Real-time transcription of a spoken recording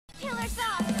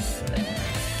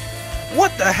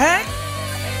What the heck?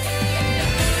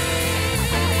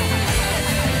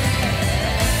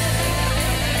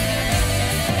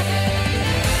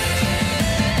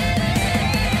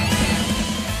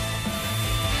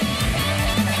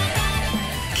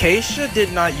 Keisha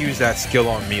did not use that skill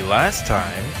on me last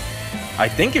time. I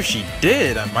think if she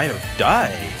did, I might have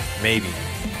died. Maybe.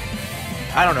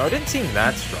 I don't know, it didn't seem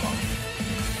that strong.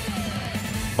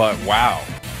 But wow.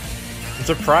 I'm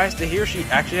surprised to hear she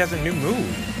actually has a new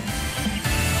move.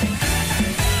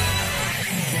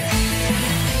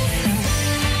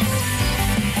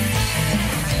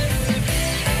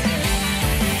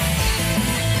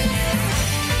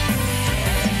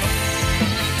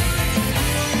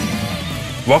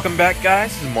 Welcome back,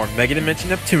 guys, to more Megadimension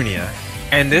Neptunia.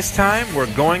 And this time,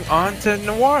 we're going on to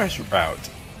Noire's route.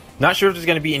 Not sure if there's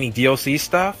going to be any DLC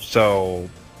stuff, so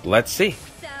let's see.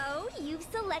 So, you've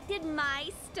selected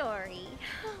my story.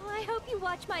 Oh, I hope you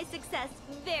watch my success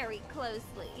very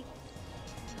closely.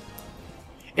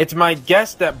 It's my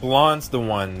guess that Blanc's the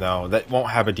one, though, that won't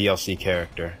have a DLC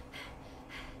character.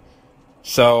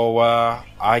 So,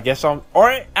 I guess I'll...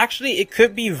 Or, actually, it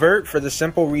could be Vert for the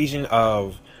simple reason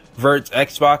of Vert's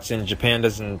Xbox, and Japan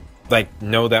doesn't, like,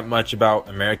 know that much about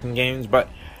American games, but,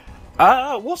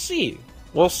 we'll see.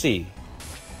 We'll see.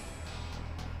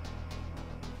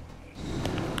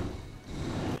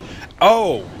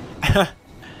 Oh!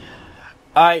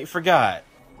 I forgot.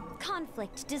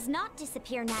 Conflict does not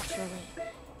disappear naturally.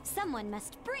 Someone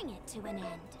must bring it to an end.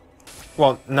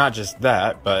 Well, not just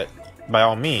that, but by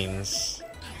all means.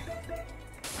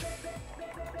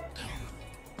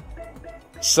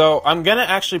 So, I'm gonna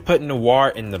actually put Noire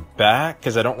in the back,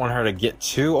 because I don't want her to get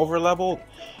too over-leveled.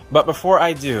 But before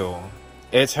I do,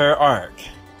 it's her arc.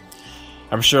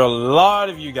 I'm sure a lot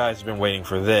of you guys have been waiting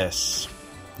for this.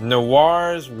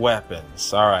 Noire's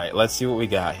weapons. Alright, let's see what we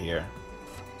got here.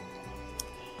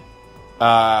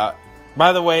 By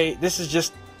the way, this is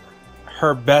just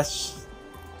her best.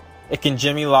 It can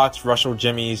jimmy locks, rustle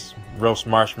jimmies, roast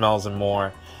marshmallows, and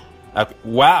more.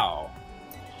 Wow!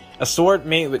 A sword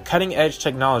made with cutting-edge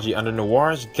technology under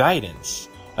Noire's guidance.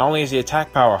 Not only is the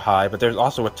attack power high, but there's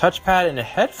also a touchpad and a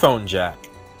headphone jack.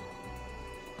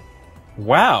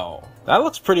 Wow, that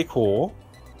looks pretty cool.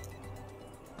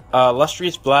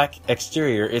 Lustrous black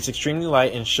exterior. It's extremely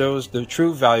light and shows the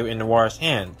true value in Noire's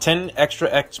hand. 10 extra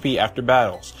XP after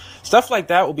battles. Stuff like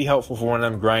that will be helpful for when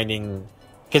I'm grinding.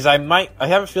 Because I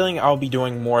have a feeling I'll be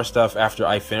doing more stuff after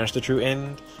I finish the true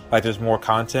end. Like there's more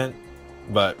content.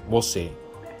 But we'll see.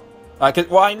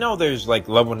 Well, I know there's like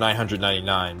level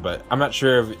 999, but I'm not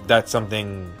sure if that's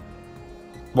something...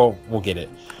 Well, we'll get it.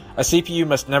 A CPU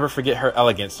must never forget her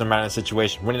elegance no matter the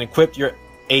situation. When equipped, your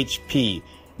HP.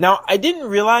 Now, I didn't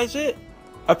realize it.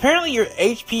 Apparently, your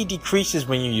HP decreases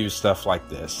when you use stuff like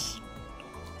this.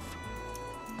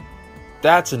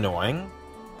 That's annoying.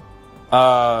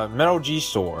 Metal G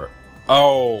Sword.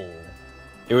 Oh.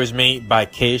 It was made by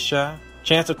Keisha.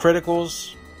 Chance of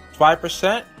criticals,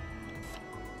 5%.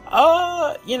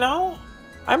 You know,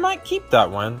 I might keep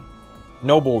that one.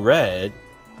 Noble Red.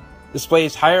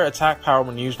 Displays higher attack power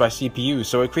when used by CPU,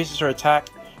 so it increases her attack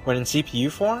when in CPU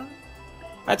form?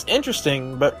 That's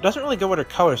interesting, but doesn't really go with her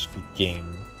color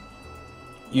scheme.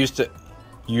 You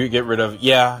get rid of...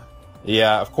 Yeah,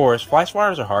 of course. Fly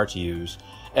swatters are hard to use.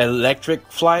 Electric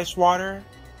fly swatter?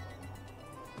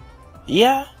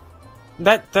 Yeah,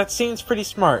 that seems pretty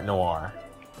smart, Noire.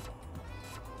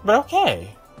 But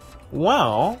okay.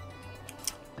 Well,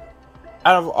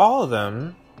 out of all of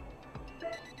them...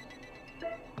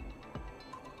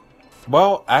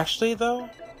 Well, actually, though...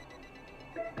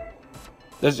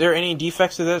 Is there any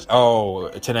defects to this? Oh,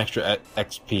 it's an extra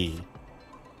XP.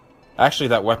 Actually,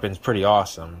 that weapon's pretty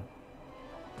awesome.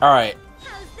 Alright.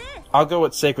 I'll go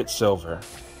with Sacred Silver.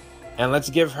 And let's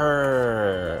give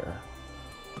her...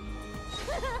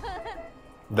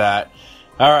 that.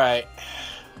 Alright.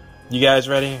 You guys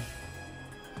ready?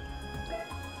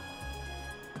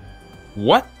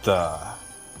 What the?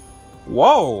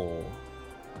 Whoa.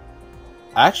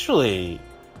 Actually,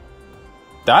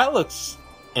 that looks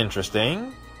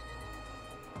interesting.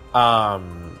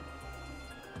 I'm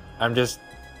just...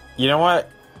 You know what?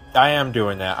 I am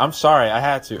doing that. I'm sorry. I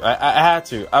had to. I had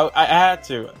to. I had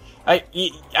to. I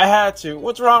had to.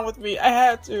 What's wrong with me? I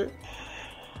had to.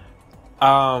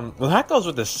 Well, that goes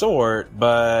with the sword,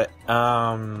 but,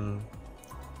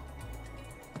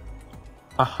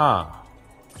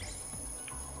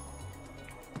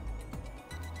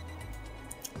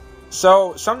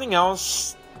 So, something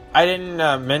else I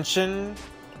didn't mention.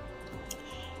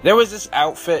 There was this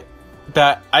outfit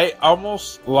that I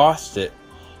almost lost it.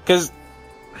 Because,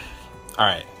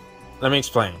 alright, let me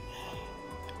explain.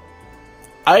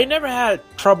 I never had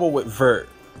trouble with Vert,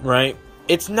 right?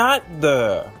 It's not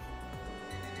the...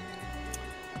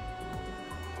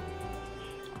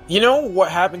 You know what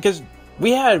happened? Because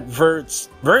we had Vert's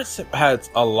had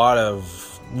a lot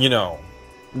of, you know,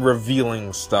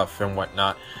 revealing stuff and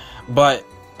whatnot. But,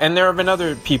 and there have been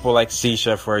other people like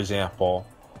Sisha, for example.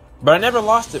 But I never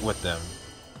lost it with them.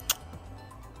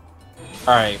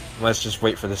 Alright, let's just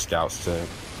wait for the scouts to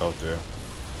go through.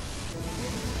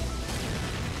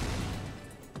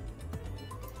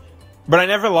 But I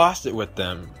never lost it with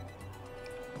them.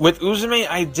 With Uzume,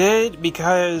 I did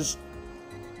because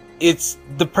it's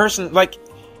the person, like,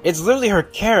 it's literally her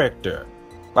character.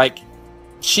 Like,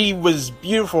 she was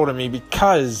beautiful to me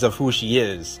because of who she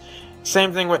is.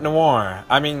 Same thing with Noire.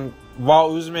 I mean, while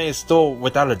Uzume is still,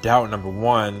 without a doubt, number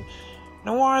one,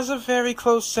 Noire is a very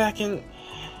close second.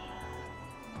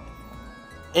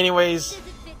 Anyways, Does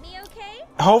it fit me okay?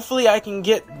 hopefully I can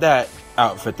get that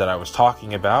outfit that I was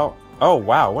talking about. Oh,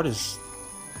 wow, what is...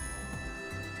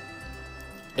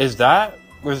 Was that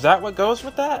what goes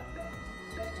with that?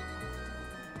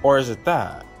 Or is it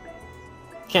that?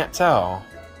 Can't tell.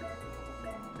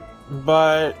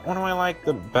 But what do I like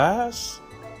the best?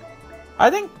 I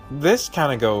think this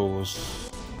kind of goes...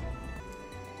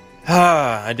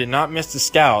 I did not miss the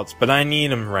scouts, but I need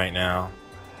them right now.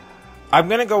 I'm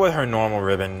gonna go with her normal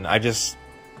ribbon. I just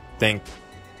think...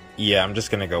 Yeah, I'm just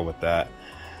gonna go with that.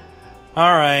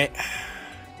 Alright.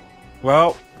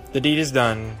 Well, the deed is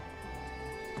done.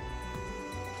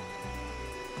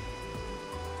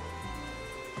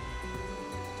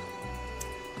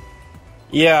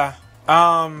 Yeah,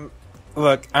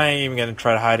 look, I ain't even gonna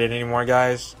try to hide it anymore,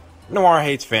 guys. Noire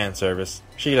hates fan service.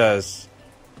 She does.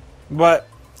 But,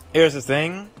 here's the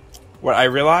thing. What I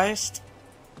realized...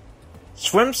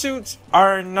 Swimsuits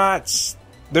are not...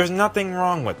 There's nothing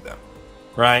wrong with them.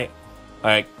 Right?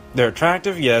 Like, they're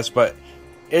attractive, yes, but...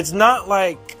 It's not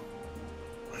like...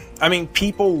 I mean,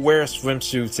 people wear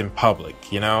swimsuits in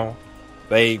public, you know?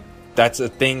 That's a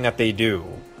thing that they do.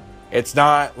 It's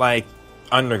not like...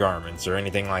 undergarments or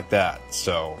anything like that.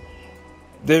 So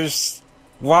there's,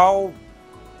 while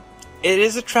it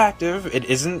is attractive, it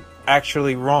isn't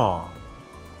actually wrong,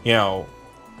 you know.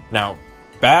 Now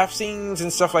bath scenes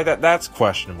and stuff like that, that's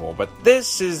questionable, but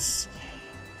this is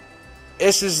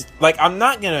like, I'm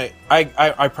not gonna,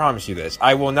 I promise you this,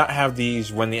 I will not have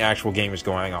these when the actual game is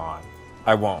going on.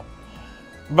 I won't.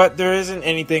 But there isn't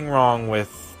anything wrong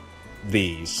with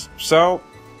these, so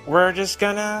we're just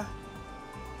gonna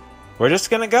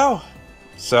go.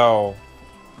 So,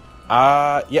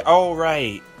 yeah, oh,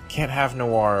 right. Can't have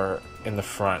Noire in the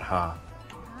front, huh?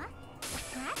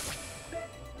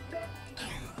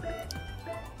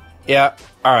 Yeah,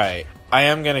 alright. I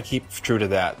am gonna keep true to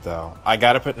that, though. I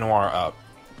gotta put Noire up.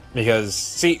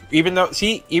 Because, even though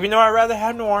I'd rather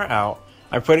have Noire out,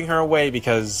 I'm putting her away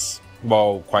because,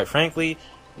 well, quite frankly,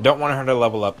 don't want her to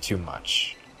level up too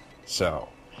much. So,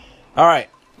 alright.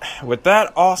 With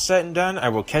that all said and done, I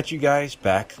will catch you guys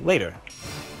back later.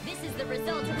 This is the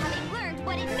result of having learned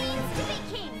what it means to be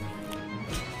king.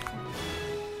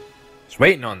 Just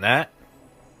waiting on that.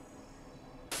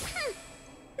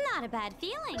 Not a bad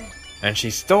feeling. And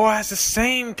she still has the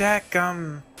same deck,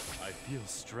 I feel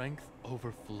strength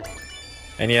overflow.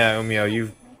 And yeah, Umio,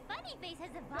 My funny face has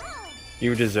evolved.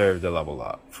 you deserve to level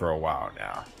up for a while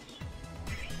now.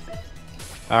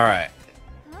 Alright.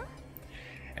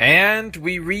 And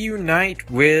we reunite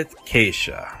with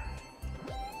Keisha.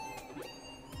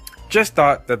 Just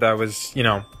thought that was, you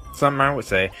know, something I would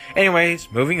say.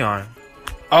 Anyways, moving on.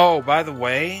 Oh, by the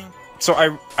way,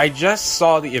 so I just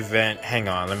saw the event. Hang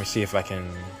on, let me see if I can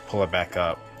pull it back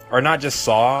up. Or not just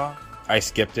saw, I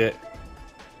skipped it.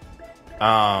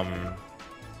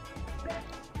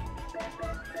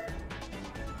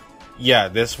 Yeah,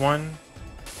 this one.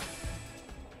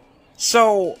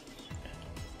 So...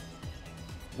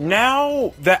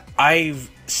 now that I've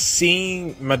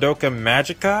seen Madoka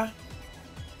Magica,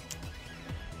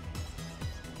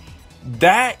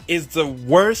 that is the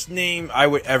worst name I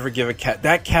would ever give a cat.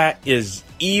 That cat is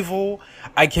evil.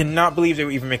 I cannot believe they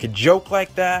would even make a joke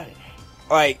like that.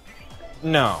 Like,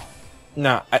 no.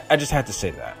 I just had to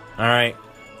say that. Alright?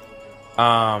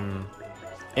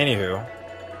 Anywho.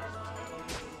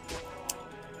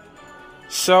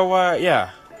 So,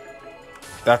 yeah.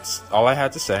 That's all I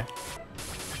had to say.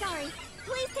 Sorry,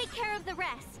 please take care of the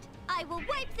rest. I will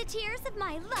wipe the tears of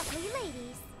my lovely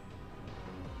ladies.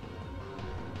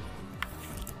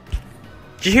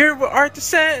 Did you hear what Arthur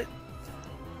said?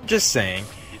 Just saying.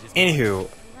 Anywho.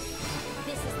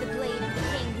 This is the blade of the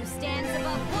king who stands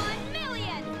above 1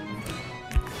 million!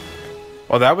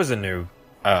 Well, that was a new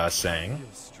saying.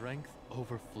 Feel strength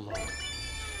overflow.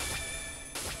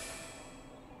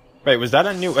 Wait, was that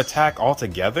a new attack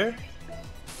altogether?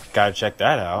 Gotta check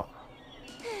that out.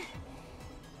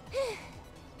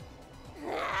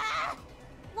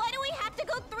 Why do we have to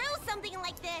go through something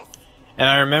like this? And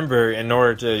I remember, in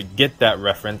order to get that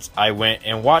reference, I went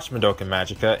and watched Madoka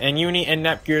Magica and Uni and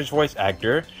Nepgear's voice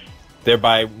actor,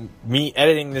 thereby me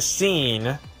editing the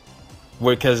scene,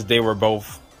 because they were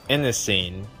both in this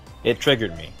scene, it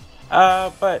triggered me.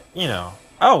 But, you know.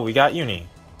 Oh, we got Uni.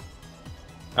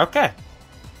 Okay.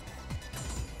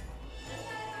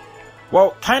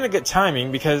 Well, kind of good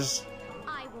timing, because...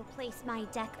 I will place my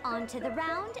deck onto the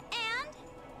round, and...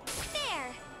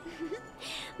 there!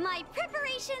 My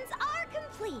preparations are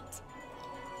complete.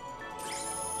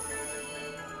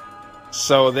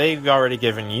 So they've already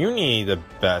given Uni the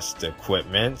best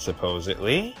equipment,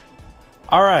 supposedly.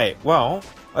 Alright, well,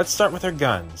 let's start with her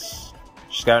guns.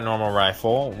 She's got a normal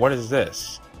rifle. What is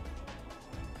this?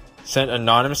 Sent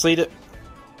anonymously to...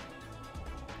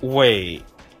 Wait.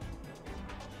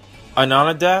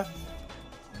 Anonadef?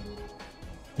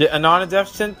 Did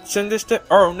Anonadef send this to...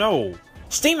 Oh, no.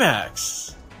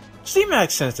 Steamax!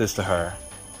 Steamax sent this to her.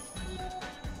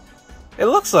 It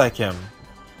looks like him.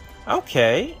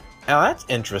 Okay. Now that's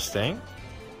interesting.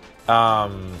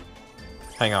 Hang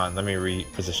on. Let me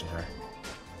reposition her.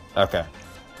 Okay.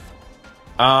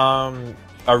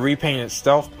 A repainted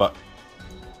stealth, but...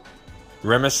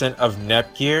 Reminiscent of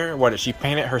Nepgear? What, did she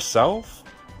paint it herself?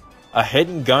 A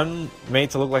hidden gun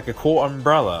made to look like a cool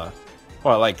umbrella.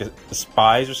 What, like a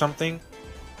spies or something?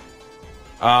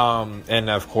 And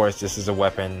of course, this is a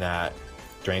weapon that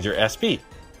drains your SP.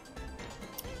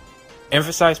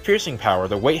 Emphasize piercing power.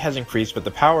 The weight has increased, but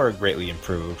the power greatly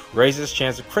improved. Raises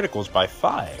chance of criticals by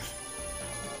 5.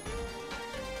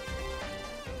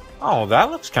 Oh,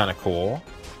 that looks kind of cool.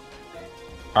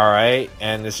 Alright,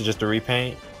 and this is just a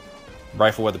repaint.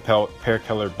 Rifle with a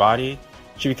pear-colored body.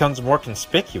 She becomes more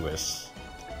conspicuous.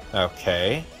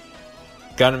 Okay.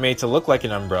 Gun made to look like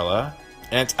an umbrella.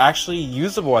 And it's actually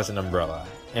usable as an umbrella.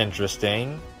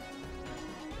 Interesting.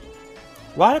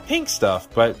 A lot of pink stuff,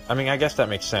 but I mean, I guess that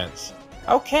makes sense.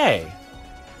 Okay.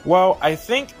 Well, I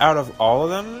think out of all of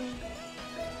them...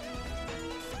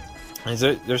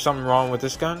 There's something wrong with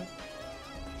this gun?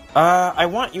 I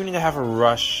want Uni to have a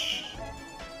rush...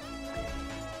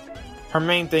 Her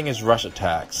main thing is rush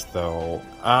attacks, though.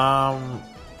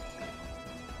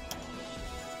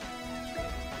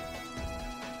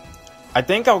 I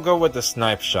think I'll go with the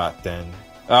snipe shot, then.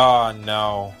 Oh,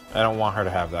 no. I don't want her to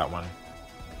have that one.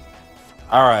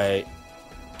 Alright.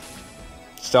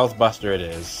 Stealth Buster it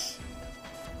is.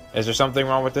 Is there something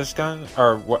wrong with this gun?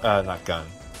 Or, not gun.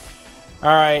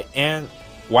 Alright, and...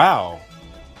 Wow.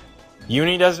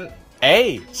 Uni doesn't...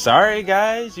 Hey, sorry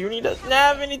guys, Uni doesn't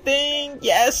have anything.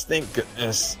 Yes, thank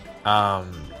goodness. Oh,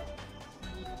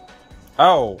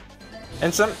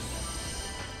 and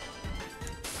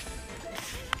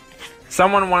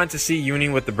someone wanted to see Uni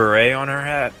with the beret on her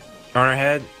head.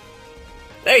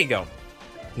 There you go.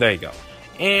 There you go.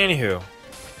 Anywho,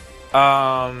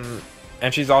 and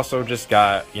she's also just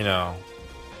got, you know,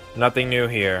 nothing new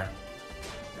here.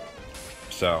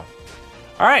 So,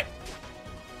 all right.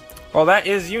 Well, that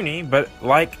is Uni, but,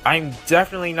 like, I'm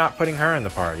definitely not putting her in the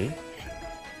party.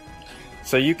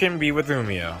 So you can be with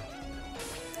Rumio.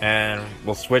 And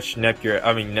we'll switch Noire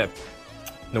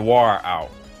out.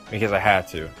 Because I had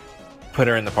to. Put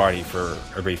her in the party for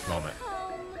a brief moment.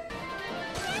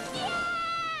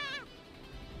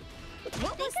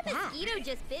 What was that? A mosquito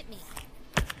just bit me.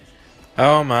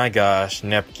 Oh my gosh,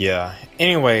 Nepgear.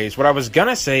 Anyways, what I was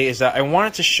gonna say is that I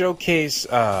wanted to showcase,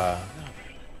 What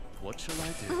shall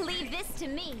I do? Leave this to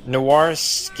me. Noire's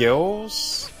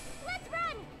skills, Let's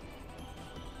run.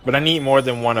 but I need more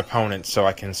than one opponent so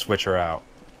I can switch her out.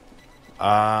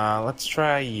 Let's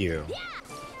try you. Yeah.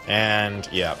 And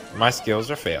yeah, my skills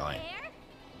are failing.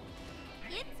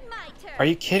 It's my turn. Are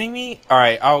you kidding me?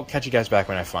 Alright, I'll catch you guys back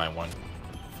when I find one.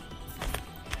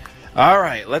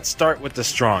 Alright, let's start with the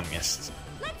strongest.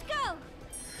 Let's go.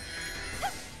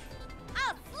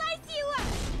 I'll slice you up.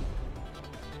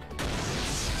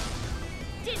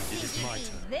 Didn't It is you my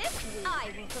see turn. this?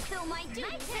 I will fulfill my duty.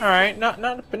 Alright, not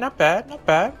bad, not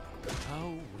bad. How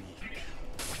weak.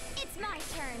 It's my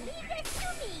turn. Leave this to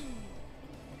me.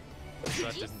 That Did you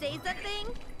didn't say work. something?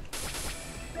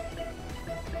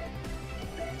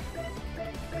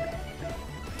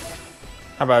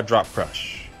 How about a drop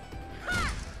crush?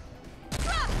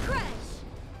 Rock crush.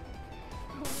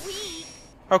 Weak.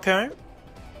 Okay.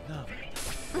 Now then,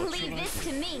 what Leave shall I this do?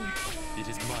 to me. It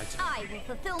is my turn. I will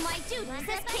fulfill my duties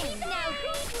as king. Now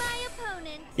who's my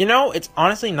opponent? You know, it's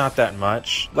honestly not that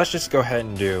much. Let's just go ahead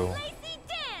and do... Lazy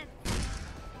dance.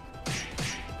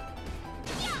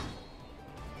 Yeah.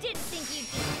 Didn't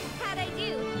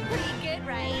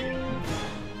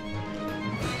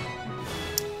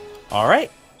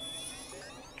Alright.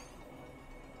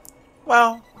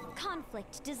 Well.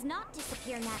 Conflict does not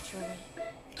disappear naturally.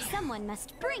 Someone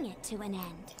must bring it to an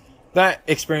end. That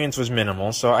experience was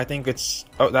minimal, so I think it's...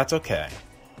 Oh, that's okay.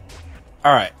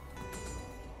 Alright.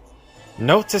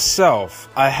 Note to self,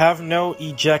 I have no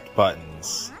eject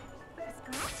buttons.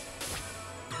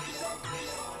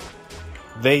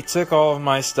 They took all of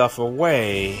my stuff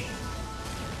away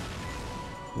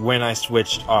when I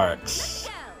switched arcs.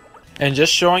 And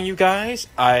just showing you guys,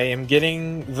 I am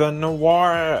getting the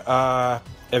Noire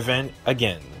event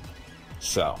again.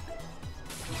 So,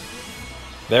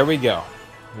 there we go.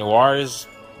 Noire's,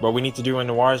 what we need to do in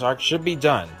Noire's arc should be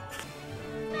done.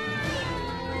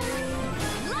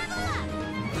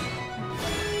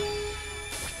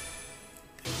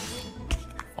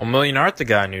 Million Arthur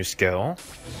got a new skill.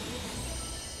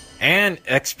 And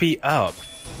XP up.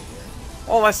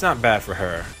 Well, that's not bad for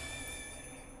her.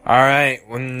 Alright,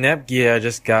 well, Nepgia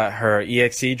just got her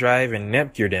EXE drive and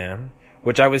Nepgeardem,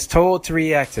 which I was told to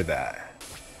react to that.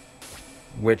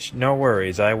 Which, no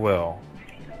worries, I will.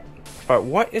 But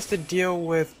what is the deal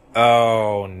with...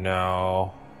 Oh,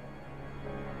 no.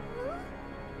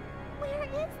 Where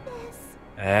is this?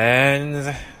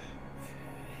 And...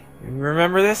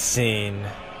 remember this scene.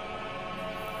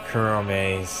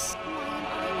 Kurome's...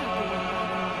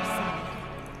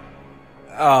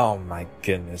 Oh my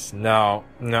goodness, no,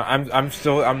 nope,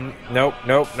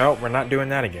 we're not doing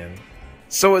that again.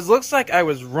 So it looks like I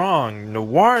was wrong.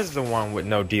 Noire's the one with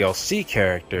no DLC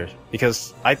character,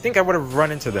 because I think I would have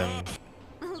run into them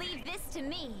Leave this to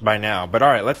me. by now. But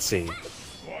alright, let's see. I will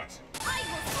fight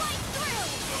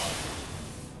through.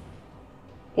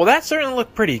 Well, that certainly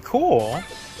looked pretty cool.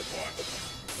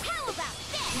 How about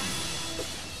this?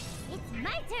 It's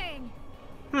my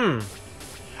turn.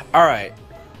 Alright.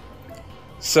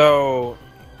 So,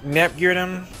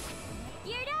 Nepgeardem.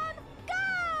 Geardem,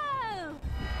 go!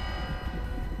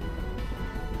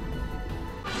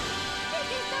 This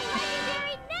is the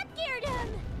legendary Nepgeardem.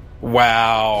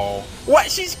 Wow. What?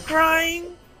 She's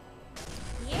crying?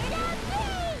 Geardem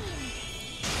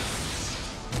beam.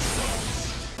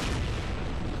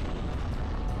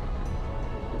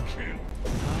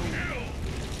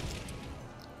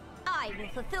 I will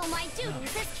fulfill my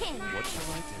duties as king. What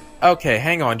shall I do? Okay,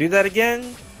 hang on. Do that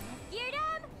again?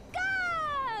 Geardem,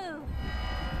 go!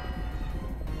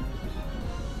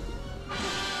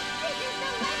 This is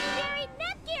the legendary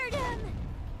Nepgeardem.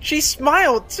 She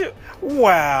smiled too.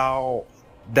 Wow.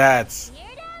 That's...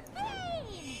 Geardem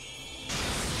beam.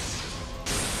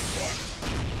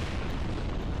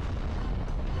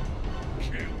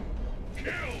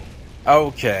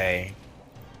 okay.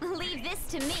 Leave this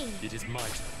to me. It is my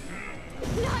turn.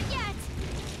 Not yet.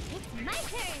 It's my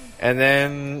turn. And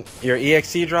then your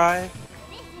EXE drive?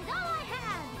 This is all I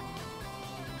have.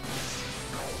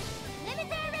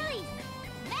 Limited release.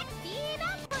 Max speed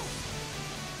output.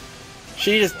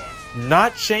 She just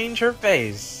not change her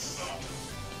face.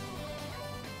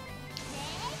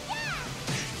 Yeah.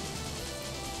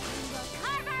 We will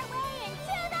carve our way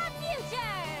into the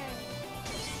future.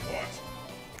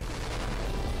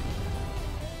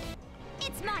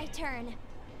 It's my turn.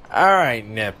 Alright,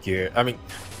 Nepgear. I mean,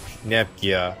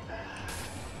 Nepgia.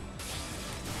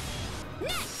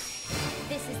 Next!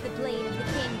 This is the blade of the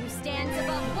king who stands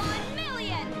above 1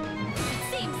 million!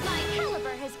 It seems my caliber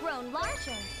has grown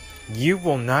larger. You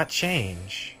will not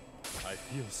change. I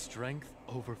feel strength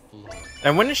overflow.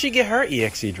 And when did she get her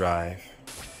EXE drive? I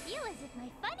feel as if my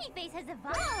funny face has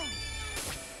evolved.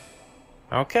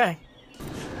 Okay.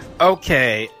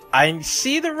 Okay, I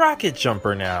see the rocket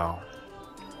jumper now.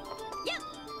 Yep!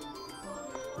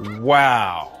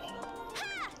 Wow.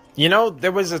 You know,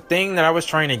 there was a thing that I was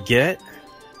trying to get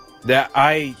that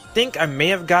I think I may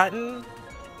have gotten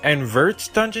in Vert's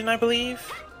dungeon, I believe.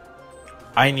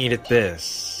 I needed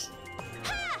this.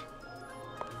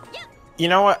 Yep! You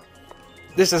know what?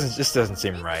 This doesn't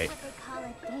seem right. What they call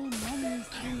a game menu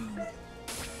screen.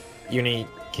 You need,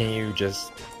 can you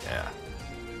just, yeah.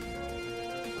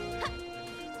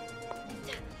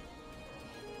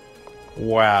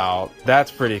 Wow,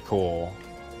 that's pretty cool.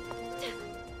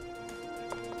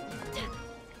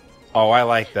 Oh, I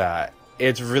like that.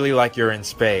 It's really like you're in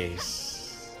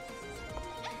space.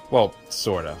 Well,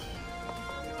 sort of.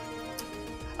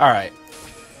 Alright,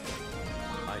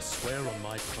 I swear on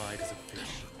my pride as a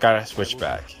fish. gotta switch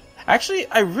back. Actually,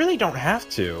 I really don't have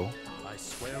to. I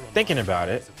swear on Thinking my about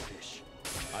pride it. as a fish.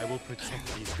 I will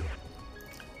protect these girls.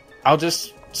 I'll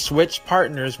just switch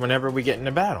partners whenever we get in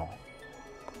a battle.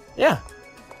 Yeah,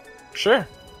 sure.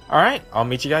 Alright, I'll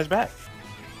meet you guys back.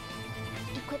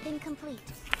 Equipping complete.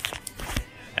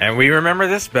 And we remember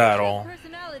this battle.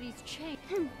 Personalities change.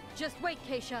 Just wait,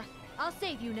 Keisha. I'll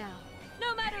save you now.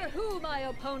 No matter who my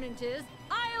opponent is,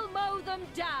 I'll mow them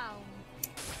down.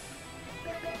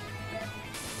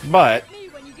 But Me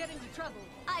when you get into trouble.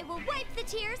 I will wipe the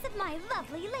tears of my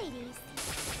lovely ladies.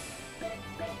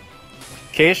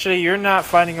 Keisha, you're not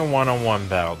fighting a one-on-one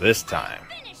battle this time.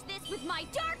 Finish this with my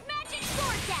dark magic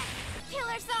sword deck.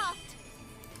 Killer soft.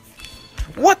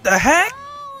 What the heck?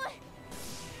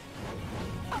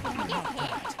 Oh.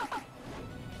 Yes,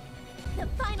 the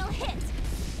final hit.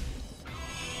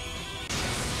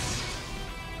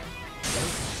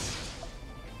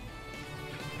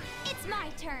 It's my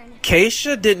turn.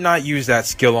 Keisha did not use that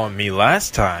skill on me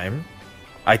last time.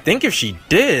 I think if she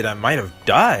did, I might have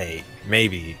died.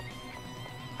 Maybe.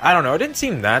 I don't know, it didn't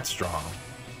seem that strong.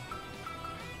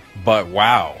 But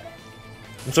wow.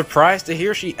 I'm surprised to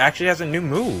hear she actually has a new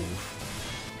move.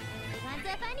 What's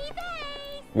a funny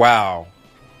face? Wow.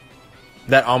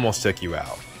 That almost took you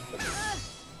out.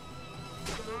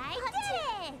 I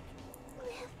did it.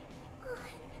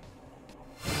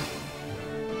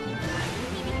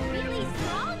 Really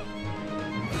strong?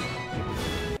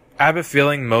 I have a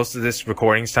feeling most of this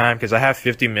recording's time, because I have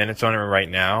 50 minutes on it right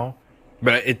now,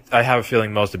 but I have a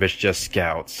feeling most of it's just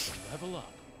scouts. Level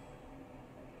up.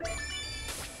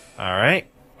 Alright.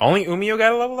 Only Umio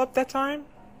got a level up that time?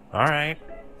 Alright.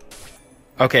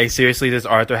 Okay, seriously, does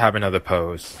Arthur have another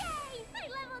pose? Yay! I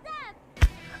leveled up.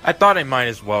 I thought I might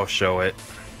as well show it.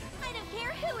 I don't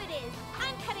care who it is.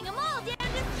 I'm cutting them all down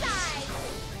to size.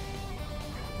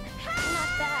 Not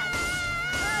bad.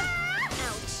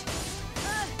 Ouch.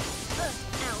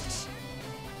 Ouch.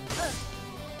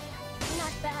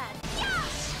 Not bad. Yeah.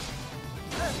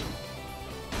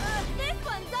 This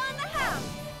one's on the house.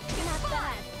 Not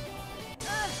bad.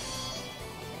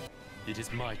 It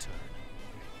is my turn.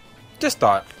 Just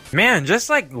thought, man, just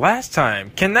like last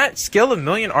time, can that skill of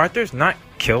Million Arthurs not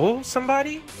kill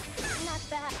somebody? Not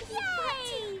bad.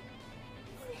 Yay!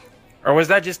 Or was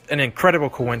that just an incredible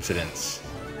coincidence?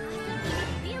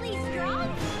 Really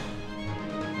strong?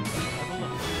 Level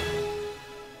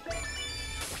up.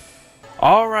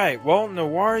 Alright, well,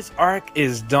 Noire's arc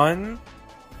is done.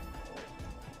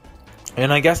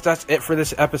 And I guess that's it for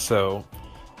this episode.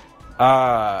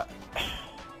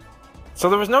 So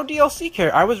there was no DLC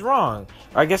character. I was wrong.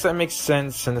 I guess that makes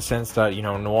sense in the sense that, you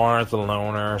know, Noire is a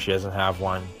loner. She doesn't have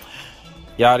one.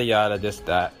 Yada yada, this,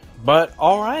 that. But,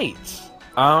 alright.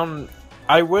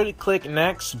 I would click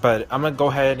next, but I'm gonna go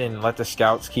ahead and let the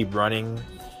scouts keep running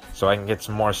so I can get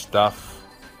some more stuff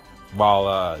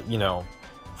while, you know,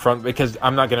 because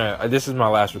I'm not gonna, this is my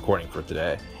last recording for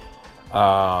today.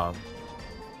 So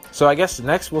I guess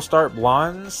next we'll start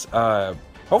Blanc's,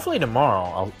 hopefully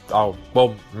tomorrow.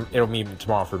 Well, it'll be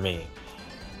tomorrow for me.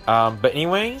 But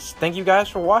anyways, thank you guys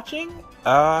for watching.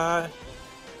 And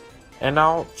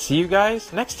I'll see you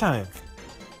guys next time.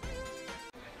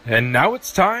 And now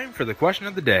it's time for the question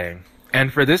of the day.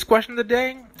 And for this question of the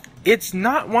day, it's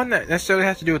not one that necessarily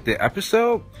has to do with the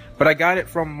episode, but I got it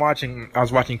from I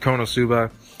was watching Konosuba,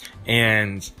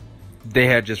 and they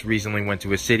had just recently went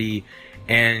to a city,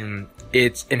 and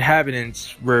its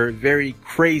inhabitants were very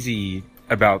crazy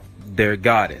about their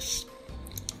goddess,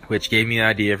 which gave me the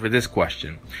idea for this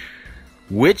question.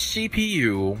 Which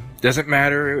CPU, doesn't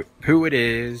matter who it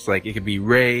is, like it could be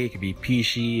Ray, it could be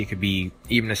Pishi, it could be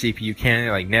even a CPU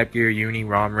candidate like Netgear, Uni,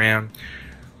 ROM, RAM,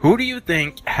 who do you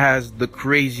think has the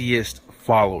craziest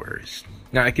followers?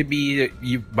 Now, it could be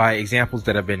by examples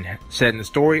that have been said in the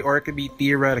story, or it could be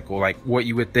theoretical, like what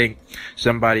you would think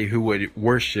somebody who would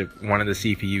worship one of the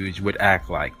CPUs would act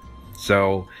like.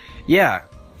 So, yeah,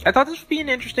 I thought this would be an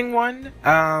interesting one.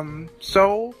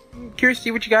 So, I'm curious to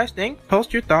see what you guys think.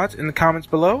 Post your thoughts in the comments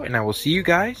below, and I will see you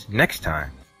guys next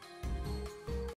time.